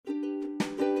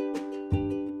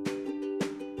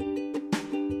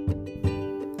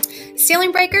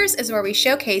Ceiling Breakers is where we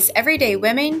showcase everyday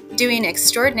women doing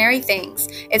extraordinary things.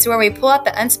 It's where we pull out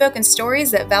the unspoken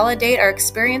stories that validate our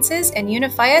experiences and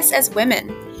unify us as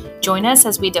women. Join us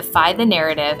as we defy the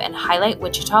narrative and highlight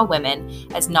Wichita women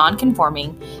as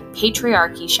non-conforming,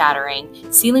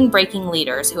 patriarchy-shattering, ceiling-breaking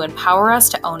leaders who empower us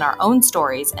to own our own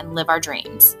stories and live our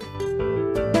dreams.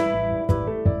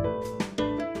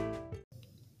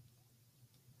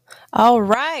 All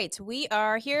right, we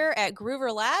are here at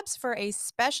Groover Labs for a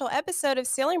special episode of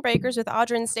Ceiling Breakers with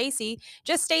Audra and Stacy.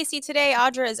 Just Stacy today.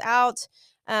 Audra is out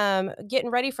getting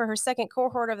ready for her second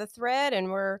cohort of the thread, and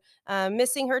we're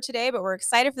missing her today, but we're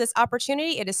excited for this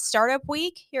opportunity. It is Startup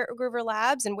Week here at Groover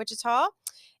Labs in Wichita.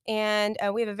 And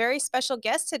we have a very special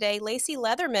guest today, Lacey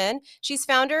Leatherman. She's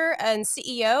founder and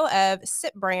CEO of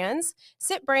Sip Brands.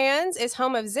 Sip Brands is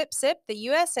home of Zip Sip, the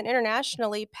U.S. and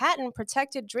internationally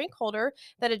patent-protected drink holder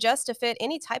that adjusts to fit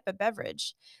any type of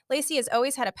beverage. Lacey has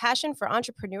always had a passion for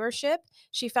entrepreneurship.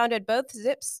 She founded both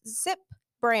Sip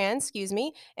Brands,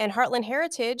 and Heartland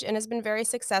Heritage, and has been very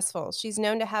successful. She's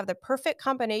known to have the perfect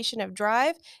combination of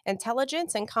drive,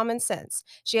 intelligence, and common sense.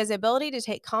 She has the ability to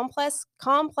take complex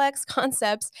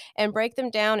concepts and break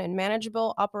them down in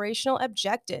manageable operational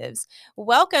objectives.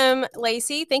 Welcome,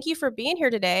 Lacey. Thank you for being here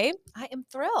today. I am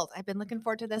thrilled. I've been looking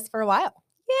forward to this for a while.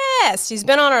 Yes, she's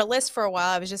been on our list for a while.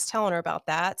 I was just telling her about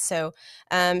that. So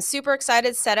super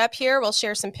excited setup here. We'll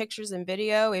share some pictures and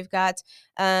video. We've got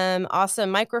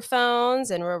awesome microphones,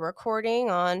 and we're recording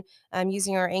on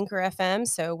using our Anchor FM.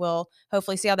 So we'll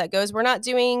hopefully see how that goes. We're not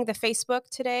doing the Facebook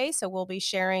today, so we'll be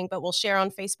sharing, but we'll share on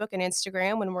Facebook and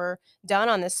Instagram when we're done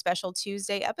on this special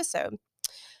Tuesday episode.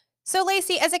 So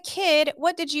Lacey, as a kid,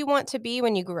 what did you want to be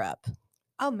when you grew up?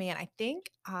 Oh man, I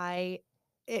think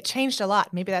it changed a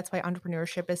lot. Maybe that's why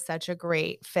entrepreneurship is such a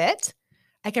great fit.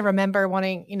 I can remember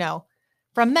wanting,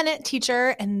 for a minute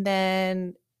teacher, and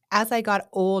then as I got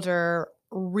older,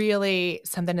 really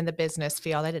something in the business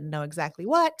field. I didn't know exactly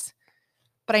what,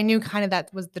 but I knew kind of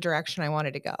that was the direction I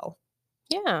wanted to go.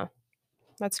 Yeah.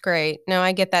 That's great. No,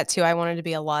 I get that too. I wanted to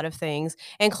be a lot of things,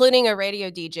 including a radio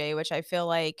DJ, which I feel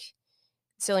like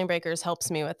Ceiling Breakers helps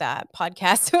me with that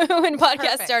podcast. When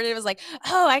podcast started, it was like,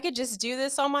 oh, I could just do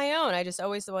this on my own. I just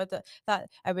always thought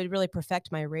I would really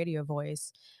perfect my radio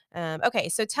voice. Okay,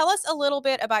 so tell us a little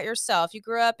bit about yourself. You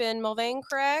grew up in Mulvane,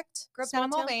 correct? Grew up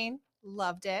in Mulvane,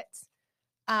 loved it.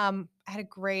 I had a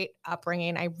great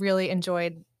upbringing. I really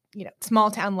enjoyed,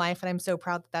 small town life, and I'm so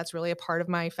proud that that's really a part of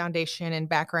my foundation and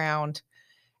background,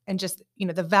 and just,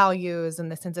 the values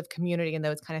and the sense of community and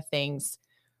those kind of things.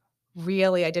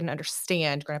 Really, I didn't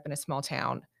understand growing up in a small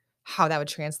town how that would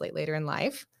translate later in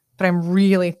life, but I'm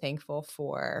really thankful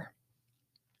for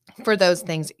those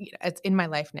things. It's in my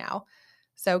life now.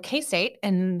 So K-State,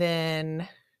 and then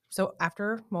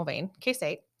after Mulvane,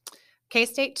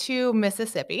 K-State to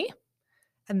Mississippi,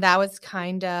 and that was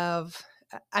kind of.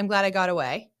 I'm glad I got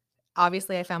away.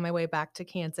 Obviously, I found my way back to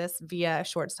Kansas via a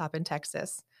short stop in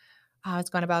Texas. It's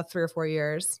gone about 3 or 4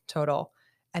 years total,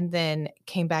 and then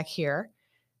came back here.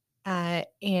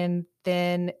 And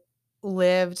then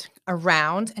lived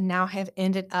around, and now have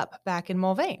ended up back in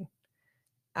Mulvane.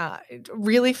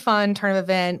 Really fun turn of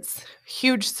events,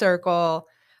 huge circle,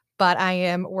 but I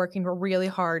am working really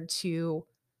hard to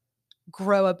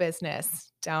grow a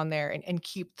business down there and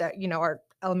keep that, our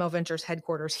LML Ventures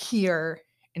headquarters here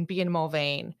and be in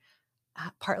Mulvane,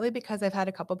 partly because I've had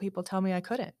a couple people tell me I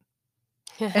couldn't.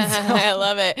 I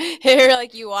love it. You're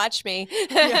like, you watch me.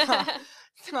 Yeah.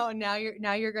 So now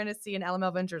you're going to see an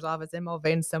LML Ventures office in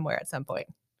Mulvane somewhere at some point.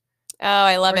 Oh,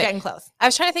 I love it. We're getting close. I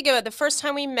was trying to think about the first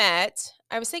time we met.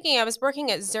 I was thinking I was working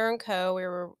at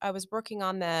Zernco. I was working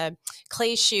on the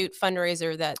clay shoot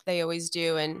fundraiser that they always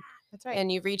do, and that's right.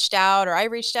 And you reached out, or I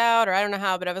reached out, or I don't know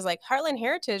how, but I was like, Heartland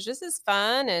Heritage, this is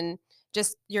fun, and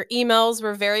just your emails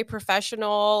were very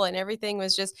professional, and everything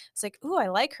was just, it's like, ooh, I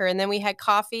like her. And then we had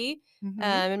coffee in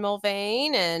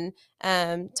Mulvane,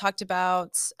 and talked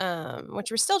about,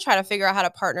 which we're still trying to figure out how to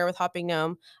partner with Hopping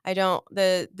Gnome.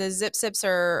 The Zip Sips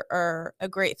are a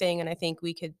great thing, and I think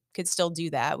we could still do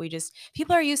that.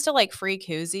 People are used to like free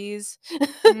koozies.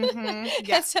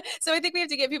 Yeah. So I think we have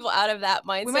to get people out of that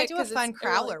mindset. We might do a fun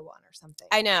crowler one or something.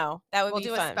 I know. That would be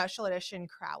fun. We'll do a special edition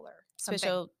crowler.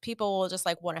 People will just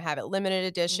want to have it limited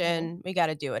edition. We got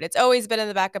to do it. It's always been in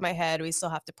the back of my head. We still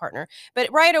have to partner. But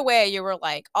right away, you were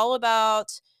like all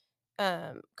about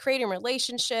creating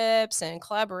relationships and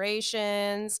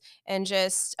collaborations, and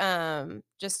just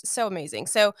so amazing.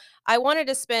 So I wanted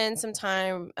to spend some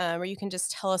time where you can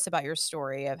just tell us about your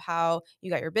story of how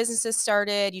you got your businesses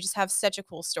started. You just have such a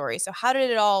cool story. So how did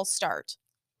it all start?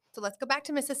 So let's go back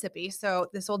to Mississippi. So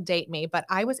this will date me, but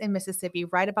I was in Mississippi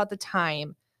right about the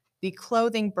time the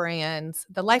clothing brands,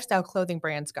 the lifestyle clothing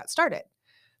brands got started.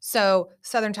 So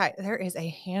Southern Tide, there is a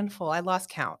handful. I lost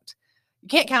count. You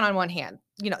can't count on one hand.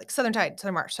 Like Southern Tide,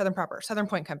 Southern March, Southern Proper, Southern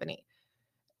Point Company,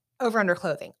 Over Under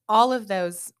Clothing. All of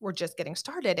those were just getting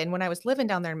started. And when I was living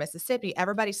down there in Mississippi,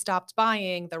 everybody stopped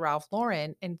buying the Ralph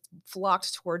Lauren and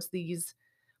flocked towards these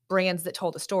brands that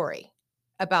told a story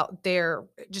about their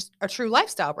just a true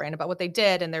lifestyle brand, about what they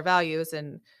did and their values.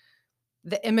 And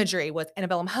the imagery was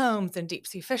antebellum homes and deep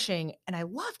sea fishing. And I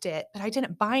loved it, but I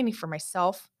didn't buy any for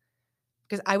myself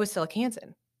because I was still a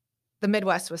Kansan. The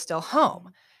Midwest was still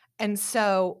home. And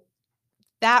so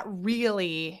that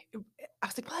really, I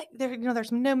was like, what?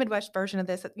 There's no Midwest version of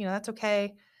this. That's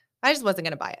okay. I just wasn't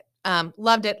going to buy it.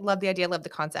 Loved it. Loved the idea. Loved the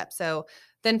concept. So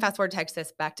then fast forward to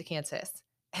Texas, back to Kansas.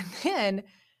 And then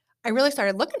I really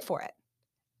started looking for it.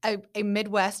 A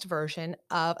Midwest version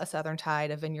of a Southern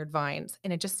Tide of Vineyard Vines,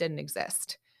 and it just didn't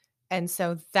exist. And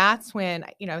so that's when,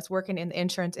 I was working in the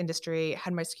insurance industry,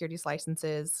 had my securities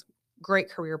licenses,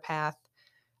 great career path.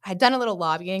 I had done a little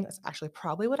lobbying. That's actually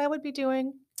probably what I would be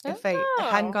doing if I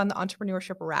hadn't gone the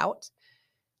entrepreneurship route.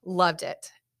 Loved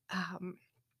it.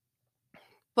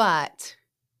 But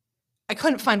I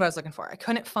couldn't find what I was looking for. I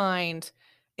couldn't find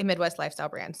a Midwest lifestyle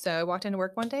brand. So I walked into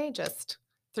work one day, just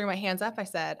threw my hands up. I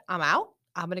said, I'm out.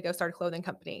 I'm going to go start a clothing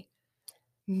company.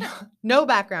 No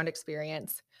background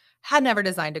experience, had never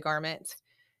designed a garment.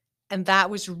 And that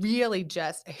was really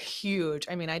just a huge,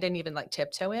 I didn't even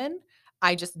tiptoe in.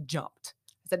 I just jumped.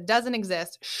 I said, it doesn't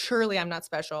exist. Surely I'm not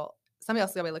special. Somebody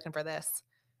else is going to be looking for this.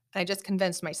 And I just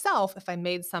convinced myself if I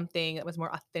made something that was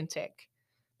more authentic,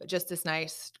 but just as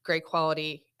nice, great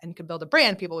quality, and could build a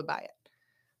brand, people would buy it.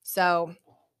 So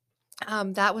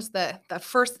that was the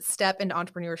first step into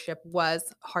entrepreneurship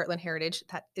was Heartland Heritage.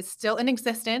 That is still in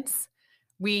existence.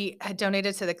 We had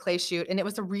donated to the clay shoot, and it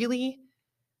was a really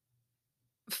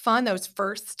fun, those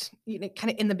first,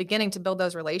 kind of in the beginning, to build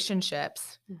those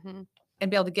relationships and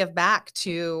be able to give back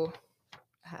to,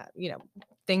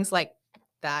 things like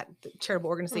that, charitable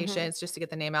organizations, just to get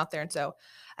the name out there. And so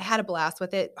I had a blast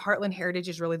with it. Heartland Heritage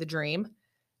is really the dream.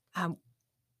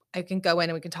 I can go in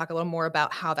and we can talk a little more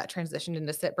about how that transitioned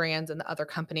into Sip Brands and the other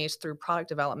companies through product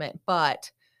development.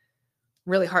 But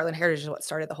really, Heartland Heritage is what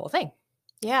started the whole thing.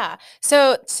 Yeah.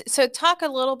 So talk a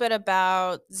little bit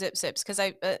about Zip Sips, because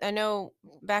I know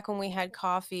back when we had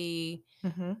coffee,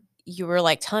 you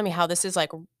were telling me how this is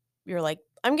you're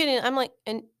I'm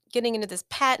getting into this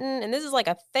patent, and this is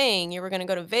a thing. You were going to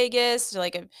go to Vegas to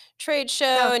a trade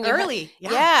show, and early.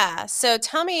 Yeah. So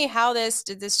tell me,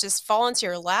 did this just fall into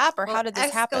your lap, or how did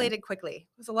this happen? Escalated quickly.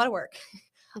 It was a lot of work,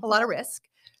 a lot of risk.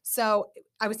 So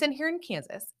I was sitting here in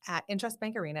Kansas at Intrust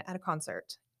Bank Arena at a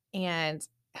concert, and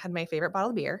had my favorite bottle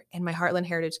of beer and my Heartland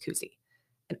Heritage koozie.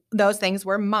 And those things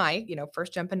were my,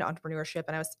 first jump into entrepreneurship.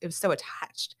 And it was so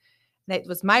attached. And it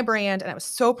was my brand, and I was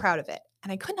so proud of it.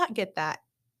 And I could not get that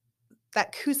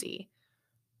koozie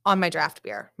on my draft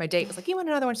beer. My date was like, you want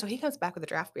another one? So he comes back with a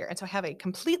draft beer. And so I have a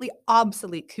completely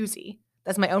obsolete koozie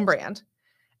that's my own brand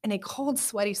and a cold,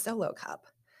 sweaty Solo cup.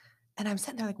 And I'm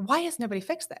sitting there why has nobody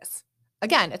fixed this?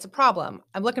 Again, it's a problem.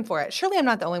 I'm looking for it. Surely I'm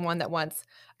not the only one that wants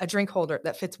a drink holder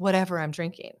that fits whatever I'm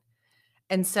drinking.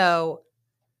 And so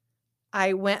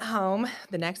I went home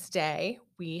the next day.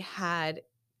 I had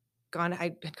gone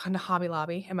to Hobby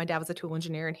Lobby, and my dad was a tool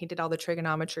engineer, and he did all the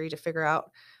trigonometry to figure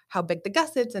out how big the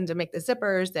gussets and to make the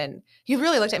zippers. And he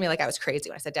really looked at me like I was crazy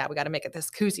when I said, Dad, we got to make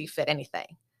this koozie fit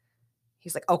anything.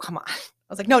 He's like, oh, come on. I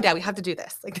was like, no, Dad, we have to do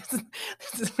this.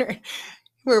 This is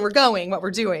where we're going, what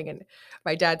we're doing. And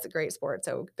my dad's a great sport.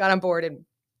 So got on board, and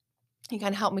he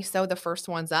kind of helped me sew the first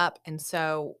ones up. And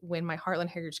so when my Heartland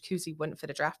Heritage koozie wouldn't fit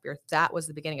a draft beer, that was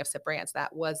the beginning of Sip Brands.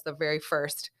 That was the very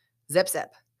first Zip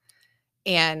Sip.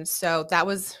 And so that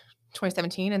was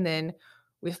 2017. And then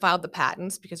we filed the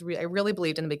patents because I really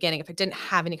believed in the beginning, if I didn't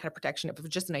have any kind of protection, if it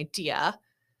was just an idea,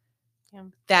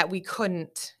 that we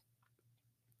couldn't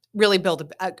really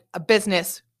build a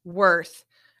business worth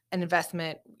an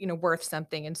investment, worth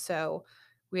something. And so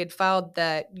we had filed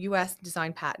the U.S.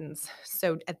 design patents.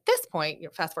 So at this point,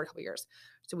 fast forward a couple of years.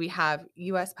 So we have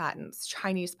U.S. patents,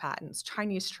 Chinese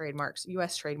trademarks,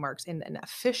 U.S. trademarks, and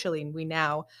officially we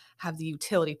now have the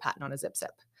utility patent on a Zip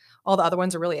Sip. All the other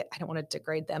ones are really, I don't want to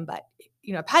degrade them, but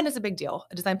a patent is a big deal.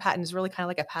 A design patent is really kind of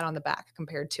like a pat on the back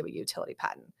compared to a utility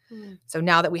patent. So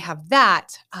now that we have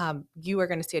that, you are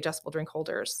going to see adjustable drink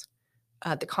holders,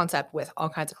 the concept with all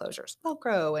kinds of closures,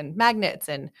 Velcro and magnets,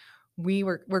 and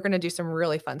we're going to do some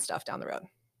really fun stuff down the road.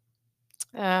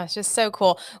 It's just so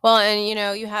cool. Well, and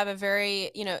you have a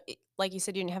very, like you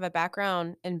said, you didn't have a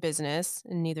background in business,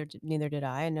 and neither did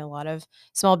I. I know a lot of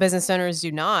small business owners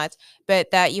do not,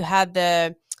 but that you had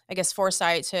I guess,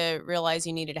 foresight to realize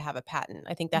you needed to have a patent.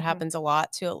 I think that happens a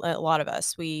lot to a lot of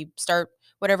us. We start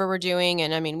whatever we're doing.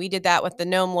 And I mean, we did that with the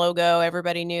GNOME logo.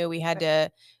 Everybody knew we had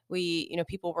to,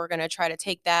 people were going to try to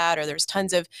take that, or there's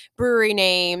tons of brewery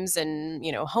names, and,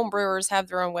 home brewers have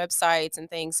their own websites and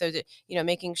things. So that,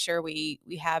 making sure we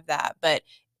have that. But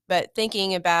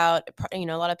thinking about, a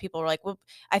lot of people were like, well,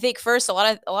 I think first a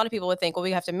lot of people would think, well,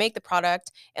 we have to make the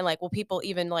product, and like, will people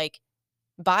even like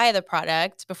buy the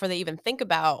product before they even think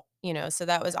about, so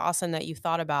that was awesome that you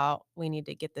thought about, we need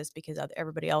to get this because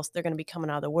everybody else, they're going to be coming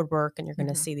out of the woodwork, and you're going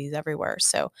to see these everywhere.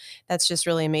 So that's just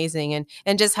really amazing.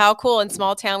 And just how cool in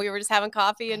small town. We were just having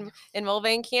coffee in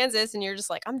Mulvane, Kansas, and you're just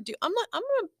like, I'm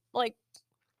gonna like,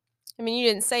 I mean, you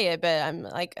didn't say it, but I'm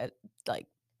like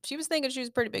she was thinking she was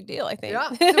a pretty big deal, I think. Yeah.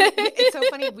 So it's so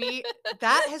funny.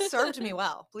 That has served me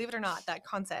well. Believe it or not, that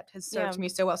concept has served me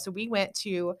so well. So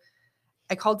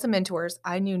I called some mentors.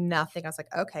 I knew nothing. I was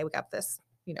like, okay, we got this,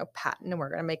 patent, and we're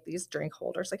going to make these drink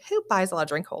holders. Like, who buys a lot of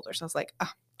drink holders? I was like,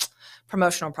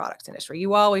 promotional products industry.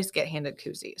 You always get handed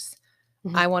koozies.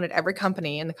 I wanted every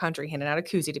company in the country handing out a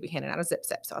koozie to be handed out a Zip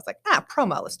Zip. So I was like,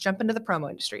 promo. Let's jump into the promo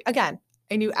industry. Again,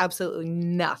 I knew absolutely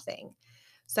nothing.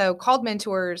 So called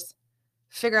mentors,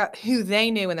 figure out who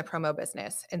they knew in the promo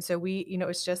business. And so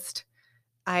it's just,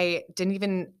 I didn't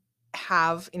even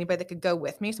have anybody that could go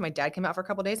with me. So my dad came out for a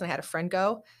couple of days, and I had a friend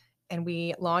go, and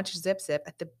we launched Zip Zip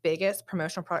at the biggest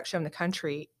promotional product show in the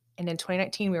country. And in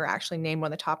 2019, we were actually named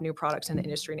one of the top new products in the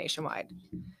industry nationwide.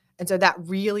 And so that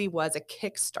really was a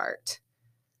kickstart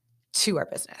to our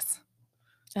business.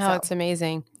 Oh, it's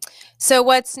amazing. So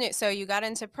what's new? So you got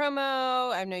into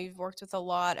promo. I know you've worked with a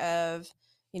lot of,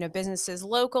 businesses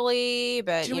locally,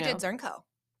 but we did Zernco.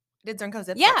 Did Zernco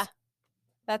Zip Zips. Yeah.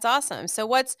 That's awesome. So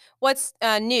what's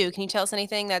new? Can you tell us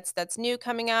anything that's new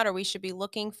coming out, or we should be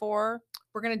looking for?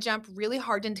 We're going to jump really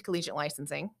hard into collegiate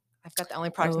licensing. I've got the only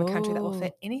product in the country that will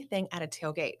fit anything at a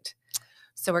tailgate.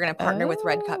 So we're going to partner with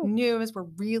Red Cup News. We're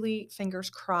really, fingers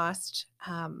crossed,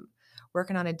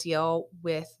 working on a deal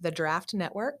with the Draft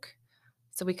Network.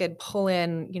 So we could pull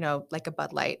in, like a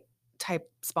Bud Light type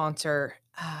sponsor.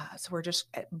 So we're just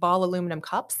at Ball aluminum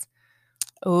cups.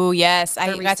 Oh, yes.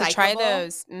 I got to try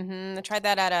those. I tried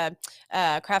that at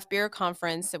a craft beer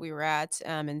conference that we were at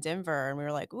in Denver. And we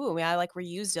were like, ooh, I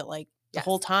reused it like the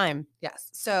whole time. Yes.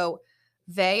 So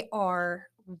they are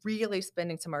really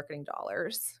spending some marketing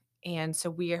dollars. And so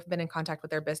we have been in contact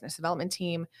with their business development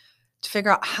team to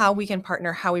figure out how we can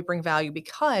partner, how we bring value,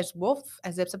 because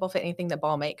as Zip Zip will fit anything that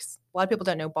Ball makes. A lot of people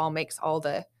don't know Ball makes all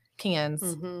the cans,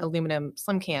 aluminum,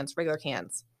 slim cans, regular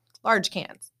cans, large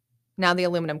cans. Now the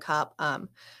aluminum cup. I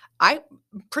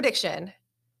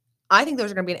think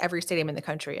those are going to be in every stadium in the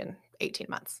country in 18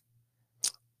 months.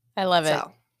 I love it.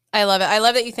 I love it. I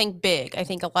love that you think big. I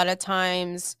think a lot of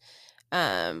times,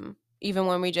 even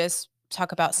when we just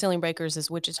talk about Ceiling Breakers as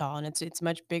Wichita, and it's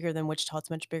much bigger than Wichita. It's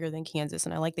much bigger than Kansas.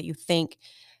 And I like that you think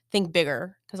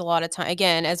bigger, because a lot of time,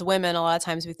 again, as women, a lot of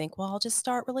times we think, well, I'll just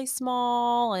start really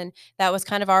small. And that was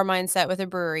kind of our mindset with a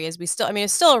brewery, is it's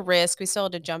still a risk. We still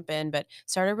had to jump in, but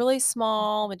started really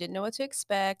small. We didn't know what to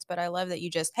expect. But I love that you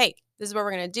just, hey, this is what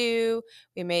we're going to do.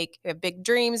 We have big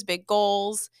dreams, big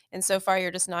goals. And so far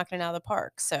you're just knocking it out of the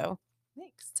park. So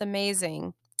thanks. It's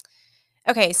amazing.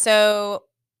 Okay. So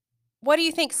what do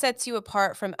you think sets you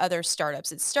apart from other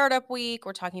startups? It's Startup Week.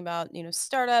 We're talking about,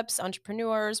 startups,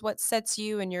 entrepreneurs. What sets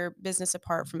you and your business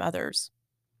apart from others?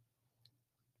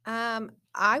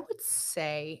 I would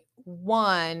say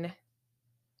one,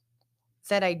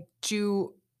 that I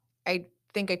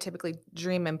think I typically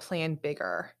dream and plan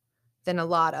bigger than a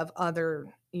lot of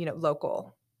other,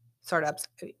 local startups.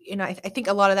 I think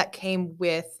a lot of that came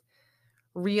with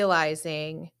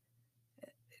realizing,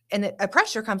 and a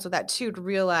pressure comes with that too, to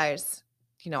realize,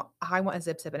 I want a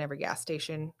Zip Zip in every gas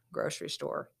station, grocery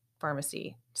store,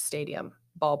 pharmacy, stadium,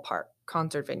 ballpark,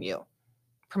 concert venue,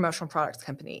 promotional products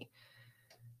company.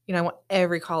 I want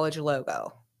every college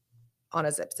logo on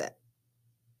a Zip Zip.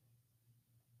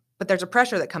 But there's a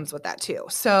pressure that comes with that too.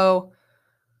 So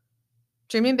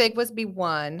dreaming big was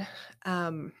one.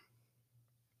 I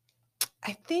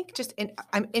think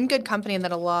I'm in good company, in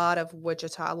that a lot of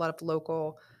Wichita, a lot of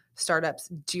local startups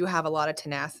do have a lot of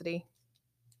tenacity.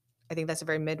 I think that's a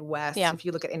very Midwest. Yeah. If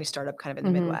you look at any startup kind of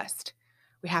in the Midwest,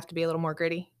 we have to be a little more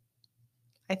gritty,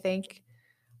 I think.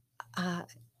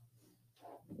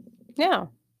 Yeah,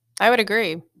 I would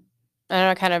agree. And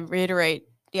I kind of reiterate,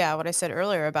 what I said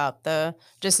earlier about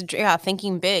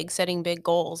thinking big, setting big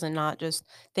goals, and not just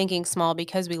thinking small,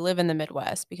 because we live in the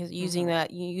Midwest, because using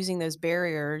those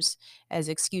barriers as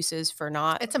excuses for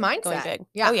not it's a mindset. Going big.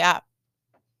 Yeah. Oh, yeah.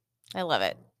 I love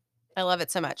it. I love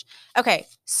it so much. Okay.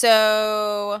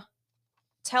 So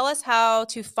tell us how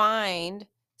to find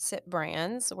Sip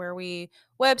Brands, where we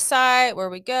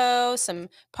go, some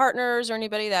partners or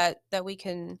anybody that we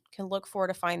can look for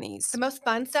to find these. The most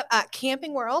fun stuff,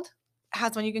 Camping World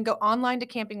has one. You can go online to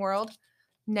Camping World.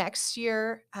 Next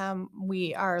year,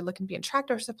 we are looking to be in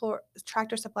Tractor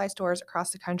Supply stores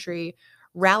across the country.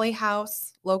 Rally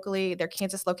House locally, their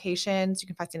Kansas locations. You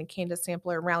can find any Kansas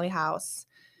sampler, Rally House.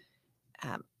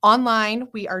 Online,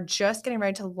 we are just getting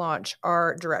ready to launch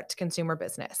our direct-to-consumer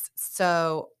business.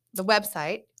 So the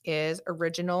website is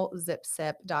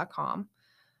originalzipsip.com.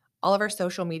 All of our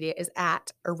social media is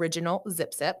at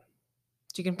originalzipsip.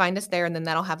 So you can find us there, and then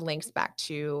that'll have links back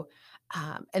to,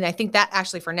 and I think that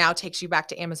actually for now takes you back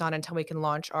to Amazon until we can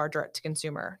launch our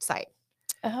direct-to-consumer site.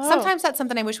 Oh. Sometimes that's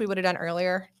something I wish we would have done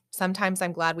earlier. Sometimes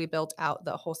I'm glad we built out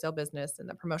the wholesale business and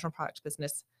the promotional products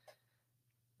business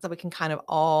so we can kind of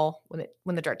all,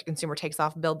 when the direct-to-consumer takes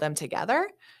off, build them together.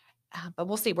 But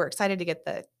we'll see. We're excited to get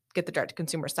the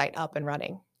direct-to-consumer site up and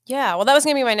running. Yeah, well, that was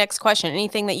going to be my next question.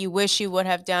 Anything that you wish you would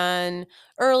have done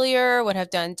earlier, would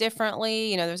have done differently?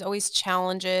 You know, there's always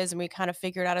challenges, and we kind of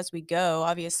figure it out as we go,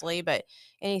 obviously. But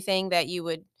anything that you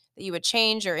would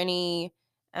change, or any,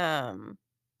 I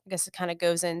guess it kind of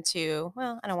goes into.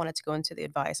 Well, I don't want it to go into the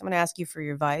advice. I'm going to ask you for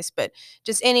your advice, but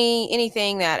just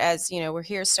anything that, as you know, we're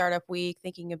here Startup Week,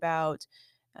 thinking about,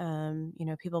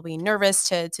 people being nervous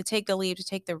to take the leap, to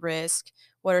take the risk.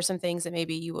 What are some things that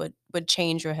maybe you would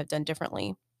change or have done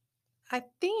differently? I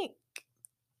think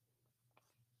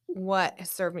what has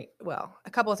served me well, a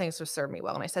couple of things have served me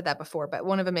well, and I said that before, but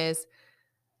one of them is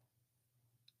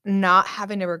not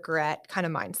having a regret kind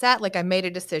of mindset. Like, I made a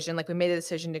decision, like we made a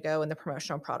decision to go in the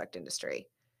promotional product industry.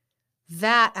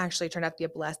 That actually turned out to be a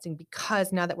blessing,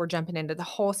 because now that we're jumping into the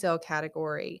wholesale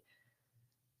category,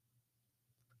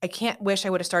 I can't wish I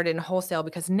would have started in wholesale,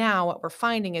 because now what we're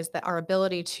finding is that our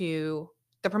ability to,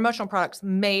 the promotional products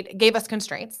gave us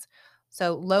constraints.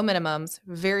 So low minimums,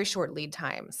 very short lead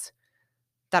times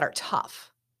that are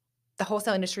tough. The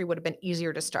wholesale industry would have been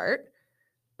easier to start,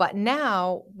 but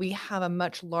now we have a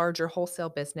much larger wholesale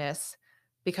business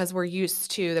because we're used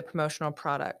to the promotional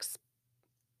products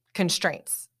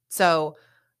constraints. So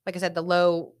like I said, the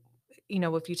low,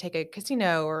 if you take a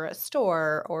casino or a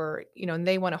store, or, and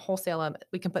they want to wholesale them,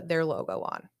 we can put their logo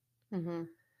on. Mm-hmm.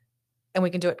 And we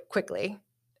can do it quickly.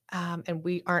 And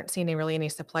we aren't seeing any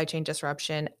supply chain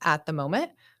disruption at the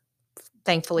moment,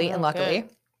 thankfully and luckily.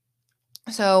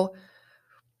 Good. So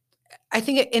I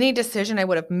think any decision I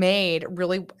would have made,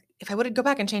 really, if I would go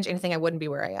back and change anything, I wouldn't be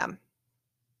where I am.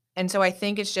 And so I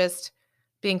think it's just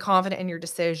being confident in your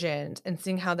decisions and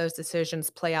seeing how those decisions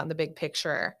play out in the big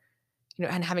picture,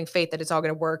 and having faith that it's all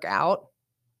going to work out,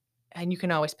 and you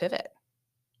can always pivot.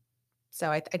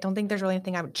 So I don't think there's really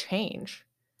anything I would change.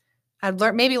 I'd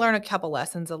maybe learn a couple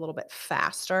lessons a little bit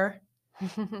faster.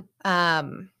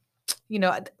 The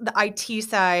IT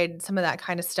side, some of that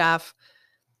kind of stuff,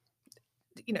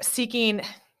 seeking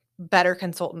better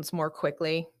consultants more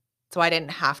quickly. So I didn't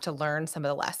have to learn some of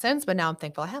the lessons, but now I'm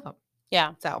thankful I have them.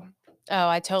 Yeah. So. Oh,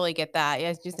 I totally get that.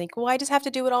 Yeah, you think, well, I just have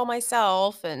to do it all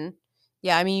myself. And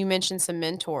yeah, I mean, you mentioned some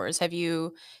mentors. Do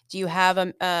you have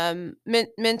a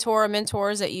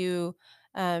mentors that you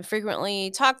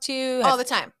frequently talk to? All the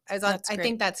time. I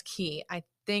think that's key. I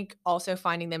think also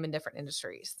finding them in different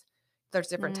industries. There's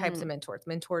different types of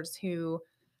mentors who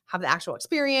have the actual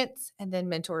experience, and then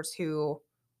mentors who,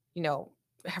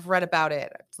 have read about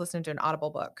it. I was listening to an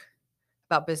Audible book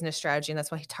about business strategy, and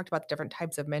that's why he talked about the different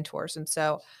types of mentors. And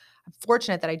so I'm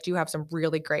fortunate that I do have some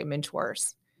really great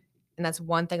mentors. And that's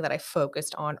one thing that I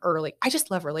focused on early. I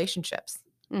just love relationships.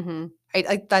 Mm-hmm.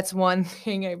 That's one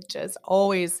thing I've just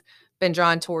always been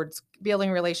drawn towards,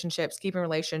 building relationships, keeping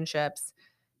relationships.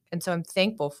 And so I'm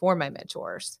thankful for my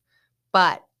mentors.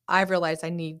 But I've realized I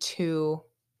need to,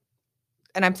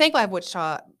 and I'm thankful I have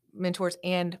Wichita mentors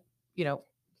and,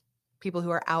 people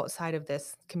who are outside of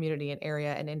this community and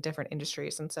area and in different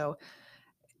industries. And so,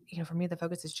 for me, the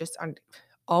focus is just on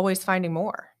always finding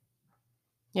more.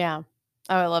 Yeah.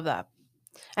 Oh, I love that.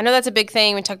 I know that's a big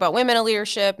thing. We talk about women in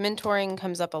leadership. Mentoring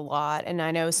comes up a lot, and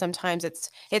I know sometimes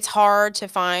it's hard to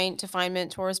find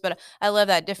mentors. But I love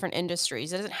that different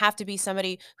industries. It doesn't have to be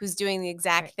somebody who's doing the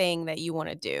exact thing that you want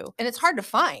to do, and it's hard to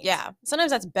find. Yeah,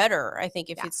 sometimes that's better. I think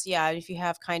if you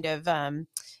have kind of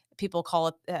people call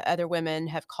it, other women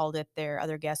have called it,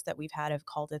 other guests that we've had have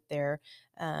called it their,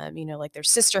 like their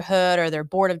sisterhood or their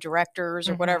board of directors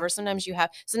or whatever. Sometimes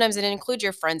it includes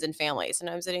your friends and family.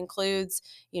 Sometimes it includes,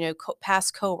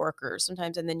 past coworkers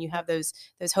sometimes. And then you have those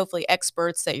hopefully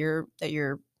experts that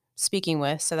you're speaking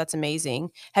with. So that's amazing.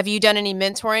 Have you done any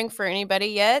mentoring for anybody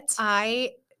yet? It's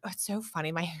so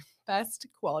funny. My best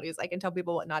quality is I can tell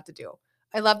people what not to do.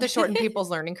 I love to shorten people's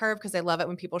learning curve because I love it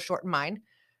when people shorten mine.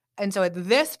 And so at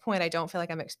this point, I don't feel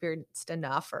like I'm experienced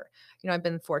enough, or, I've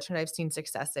been fortunate. I've seen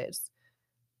successes,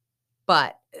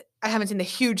 but I haven't seen the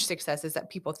huge successes that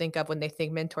people think of when they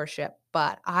think mentorship.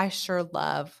 But I sure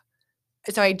love.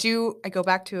 So I go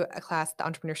back to a class, the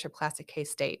entrepreneurship class at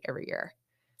K-State every year.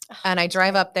 And I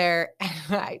drive up there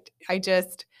and I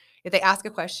just, if they ask a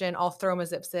question, I'll throw them a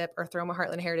zip or throw them a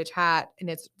Heartland Heritage hat, and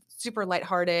it's super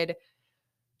lighthearted.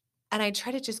 And I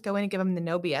try to just go in and give them the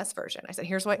no BS version. I said,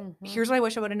 here's what I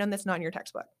wish I would have known that's not in your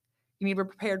textbook. You need to be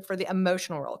prepared for the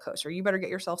emotional roller coaster. You better get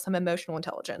yourself some emotional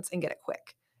intelligence and get it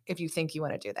quick if you think you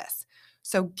want to do this.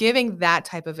 So giving that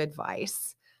type of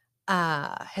advice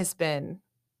has been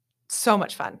so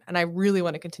much fun. And I really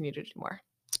want to continue to do more.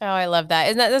 Oh, I love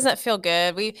that. Doesn't that feel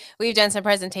good? We've done some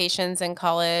presentations in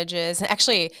colleges, and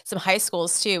actually some high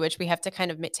schools too, which we have to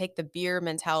kind of take the beer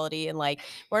mentality, and like,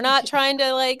 we're not trying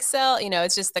to like sell,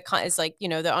 it's just it's like,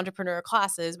 the entrepreneur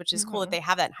classes, which is cool that they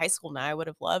have that in high school now. I would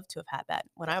have loved to have had that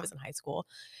when I was in high school.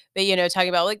 But, talking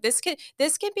about like this can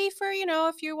be for,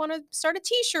 if you want to start a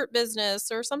t-shirt business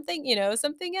or something,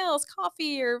 something else,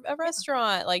 coffee or a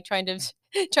restaurant, like trying to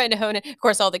hone it. Of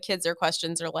course, all the kids, their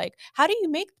questions are like, how do you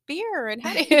make beer? And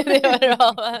how do you,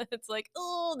 it's like,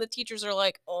 oh, the teachers are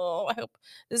like, oh, I hope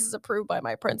this is approved by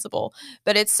my principal.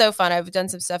 But it's so fun. I've done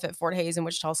some stuff at Fort Hays and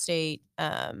Wichita State.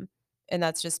 And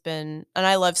that's just been, and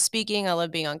I love speaking. I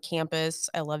love being on campus.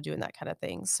 I love doing that kind of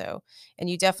thing. So, and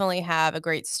you definitely have a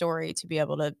great story to be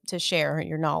able to share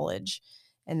your knowledge.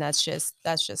 And that's just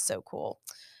so cool.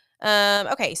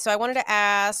 Okay. So I wanted to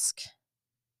ask,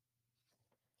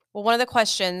 well, one of the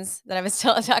questions that I was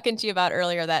talking to you about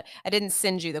earlier, that I didn't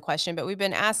send you the question, but we've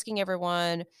been asking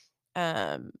everyone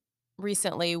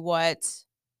recently,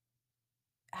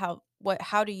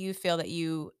 how do you feel that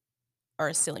you are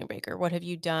a ceiling breaker? What have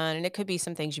you done? And it could be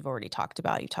some things you've already talked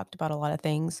about. You've talked about a lot of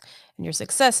things and your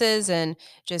successes and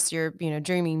just your,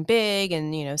 dreaming big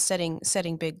and,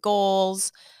 setting big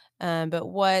goals.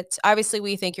 But obviously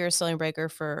we think you're a ceiling breaker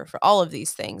for all of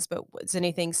these things, but does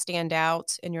anything stand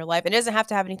out in your life? It doesn't have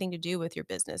to have anything to do with your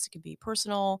business. It could be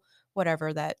personal,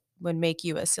 whatever, that would make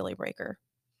you a ceiling breaker.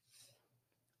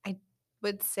 I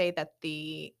would say that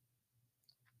the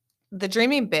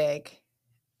dreaming big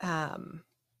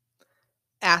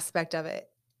aspect of it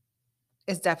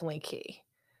is definitely key.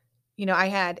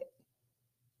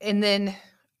 And then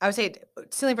I would say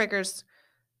ceiling breakers,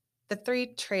 the three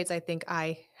traits I think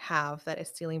I have that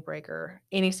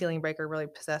any ceiling breaker really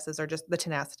possesses, are just the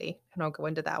tenacity. And I'll go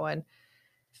into that one.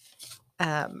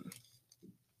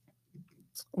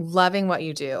 Loving what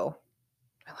you do.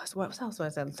 What else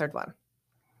was the third one?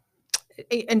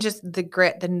 And just the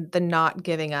grit, the not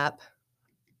giving up.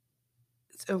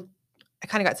 So I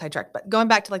kind of got sidetracked, but going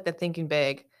back to like the thinking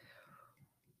big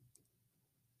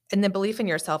and the belief in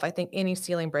yourself, I think any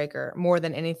ceiling breaker, more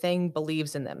than anything,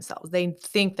 believes in themselves. They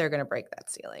think they're going to break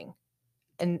that ceiling.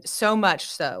 And so much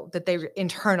so that they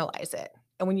internalize it.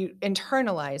 And when you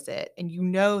internalize it and you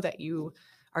know that you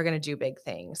are going to do big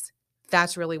things,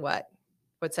 that's really what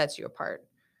sets you apart.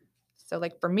 So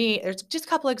like for me, there's just a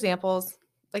couple examples,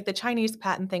 like the Chinese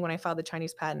patent thing. When I filed the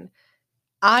Chinese patent,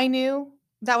 I knew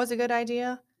that was a good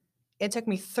idea. It took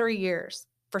me 3 years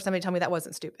for somebody to tell me that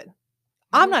wasn't stupid.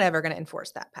 I'm not ever going to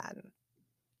enforce that patent.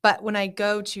 But when I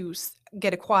go to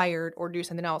get acquired or do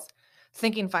something else,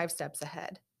 thinking 5 steps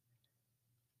ahead,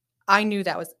 I knew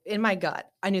that was in my gut.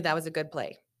 I knew that was a good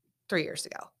play 3 years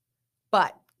ago.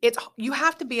 But you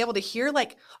have to be able to hear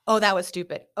like, oh, that was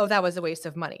stupid. Oh, that was a waste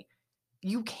of money.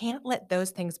 You can't let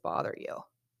those things bother you.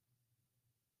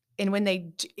 And when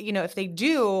they, if they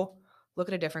do, look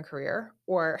at a different career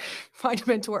or find a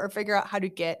mentor or figure out how to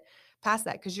get past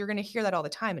that, because you're going to hear that all the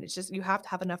time. And it's just, you have to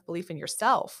have enough belief in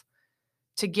yourself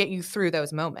to get you through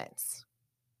those moments.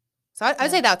 So I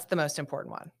would say that's the most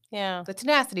important one. Yeah. The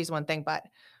tenacity is one thing, but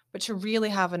to really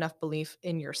have enough belief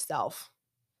in yourself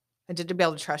and to be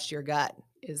able to trust your gut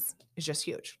is just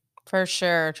huge. For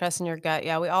sure. Trusting your gut.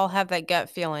 Yeah. We all have that gut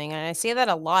feeling. And I say that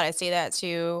a lot. I say that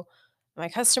to my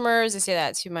customers. I say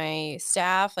that to my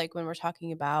staff. Like when we're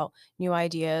talking about new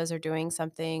ideas or doing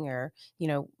something, or,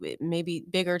 maybe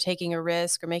bigger, taking a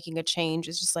risk or making a change.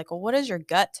 It's just like, well, what does your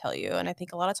gut tell you? And I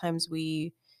think a lot of times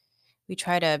we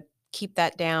try to keep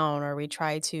that down, or we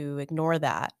try to ignore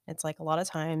that. It's like a lot of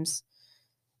times,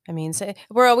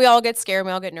 we all get scared,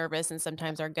 we all get nervous, and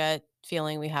sometimes our gut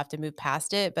feeling, we have to move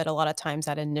past it. But a lot of times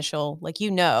that initial, like,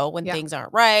 when things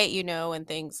aren't right, when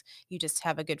things, you just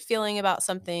have a good feeling about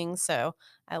something. So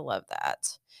I love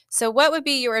that. So what would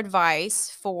be your advice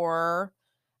for,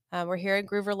 we're here at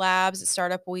Groover Labs at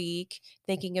Startup Week,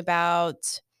 thinking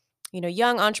about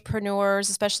young entrepreneurs,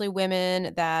 especially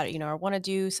women that, want to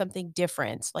do something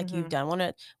different like you've done,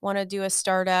 want to do a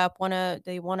startup,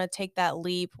 they want to take that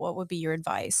leap, what would be your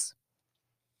advice?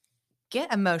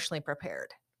 Get emotionally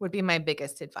prepared would be my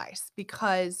biggest advice,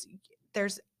 because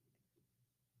there's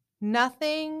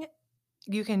nothing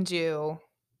you can do.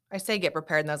 I say get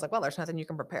prepared, and I was like, well, there's nothing you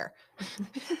can prepare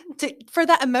for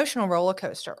that emotional roller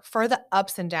coaster, for the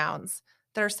ups and downs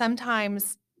that are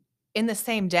sometimes in the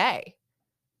same day.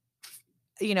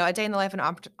 A day in the life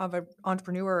of an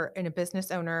entrepreneur and a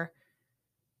business owner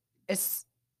is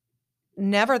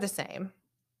never the same.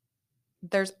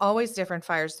 There's always different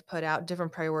fires to put out,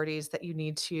 different priorities that you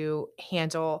need to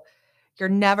handle. You're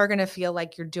never going to feel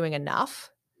like you're doing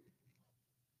enough.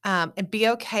 And be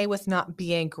okay with not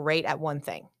being great at one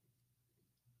thing.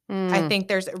 I think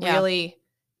there's really,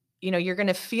 you're going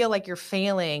to feel like you're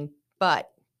failing, but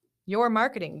your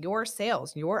marketing, your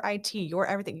sales, your IT, your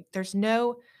everything, there's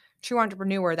no true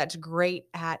entrepreneur that's great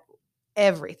at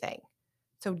everything.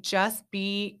 So just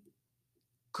be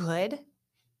good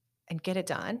and get it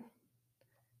done.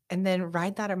 And then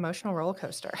ride that emotional roller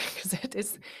coaster,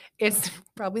 because it's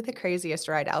probably the craziest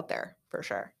ride out there for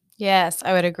sure. Yes,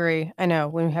 I would agree. I know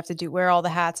when we have to wear all the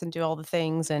hats and do all the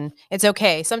things, and it's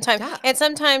okay.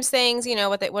 Sometimes things,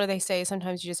 what do they say?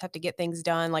 Sometimes you just have to get things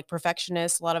done, like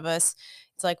perfectionists. A lot of us,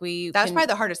 it's like that's probably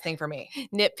the hardest thing for me.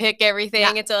 Nitpick everything.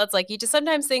 Yeah. It's like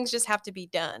sometimes things just have to be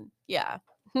done. Yeah.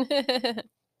 But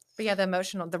yeah, the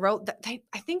emotional,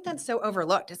 I think that's so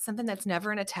overlooked. It's something that's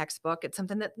never in a textbook. It's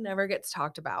something that never gets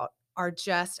talked about. Of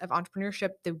entrepreneurship,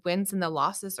 the wins and the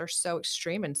losses are so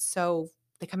extreme, and so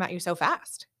they come at you so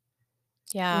fast.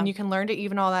 Yeah. When you can learn to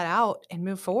even all that out and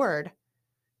move forward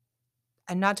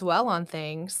and not dwell on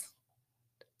things.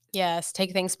 Yes,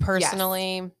 take things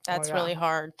personally. Yes. That's really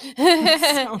hard. So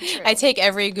true. I take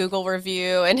every Google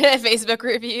review and Facebook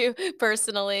review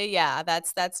personally. Yeah,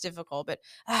 that's difficult, but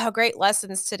great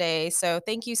lessons today. So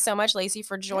thank you so much, Lacey,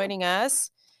 for joining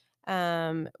us.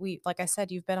 Like I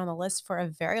said, you've been on the list for a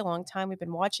very long time. We've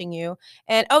been watching you.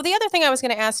 And the other thing I was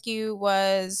going to ask you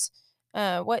was,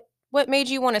 what made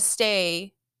you want to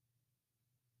stay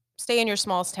in your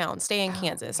small town, stay in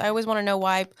Kansas? I always want to know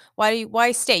why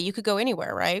stay? You could go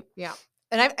anywhere, right? Yeah.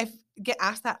 And I get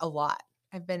asked that a lot.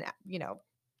 I've been,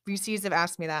 VCs have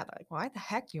asked me that, like, why the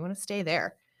heck do you want to stay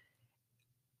there?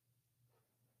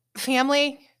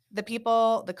 Family, the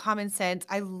people, the common sense.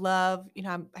 I love,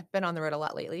 I've been on the road a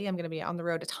lot lately. I'm going to be on the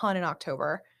road a ton in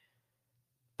October.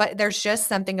 But there's just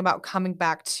something about coming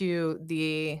back to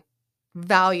the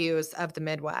values of the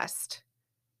Midwest,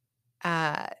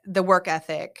 the work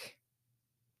ethic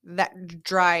that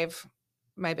drive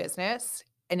my business,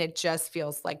 and it just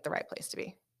feels like the right place to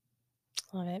be.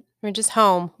 Love it. We're just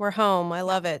home. We're home. I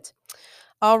love it.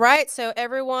 All right. So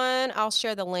everyone, I'll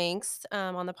share the links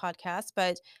on the podcast,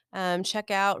 but check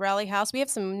out Rally House. We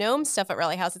have some Gnome stuff at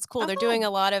Rally House. It's cool. They're doing a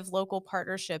lot of local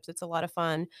partnerships. It's a lot of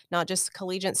fun, not just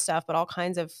collegiate stuff, but all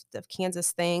kinds of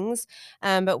Kansas things.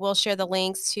 But we'll share the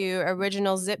links to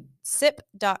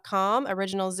originalzipsip.com,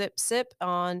 Original Zip Sip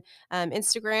on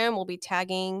Instagram. We'll be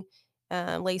tagging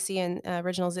Lacey and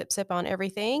Original Zip Sip on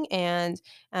everything, and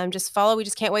just follow. We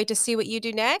just can't wait to see what you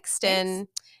do next. Thanks.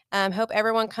 And hope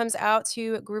everyone comes out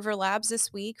to Groover Labs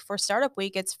this week for Startup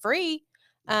Week. It's free,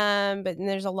 but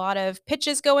there's a lot of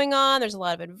pitches going on. There's a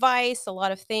lot of advice, a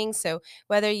lot of things. So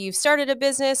whether you've started a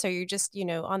business or you're just,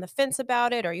 on the fence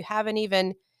about it, or you haven't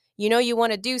even, you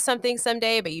want to do something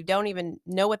someday, but you don't even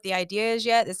know what the idea is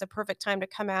yet, it's a perfect time to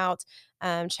come out.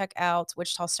 Check out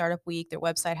Wichita Startup Week. Their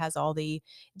website has all the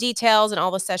details and all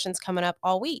the sessions coming up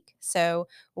all week. So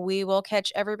we will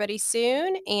catch everybody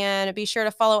soon, and be sure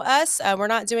to follow us. We're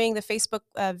not doing the Facebook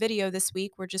video this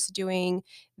week. We're just doing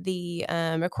the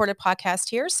recorded podcast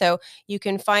here. So you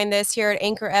can find this here at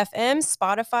Anchor FM,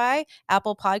 Spotify,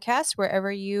 Apple Podcasts,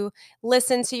 wherever you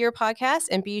listen to your podcast,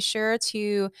 and be sure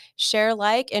to share,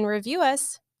 like, and review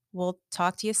us. We'll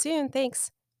talk to you soon.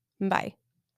 Thanks. Bye.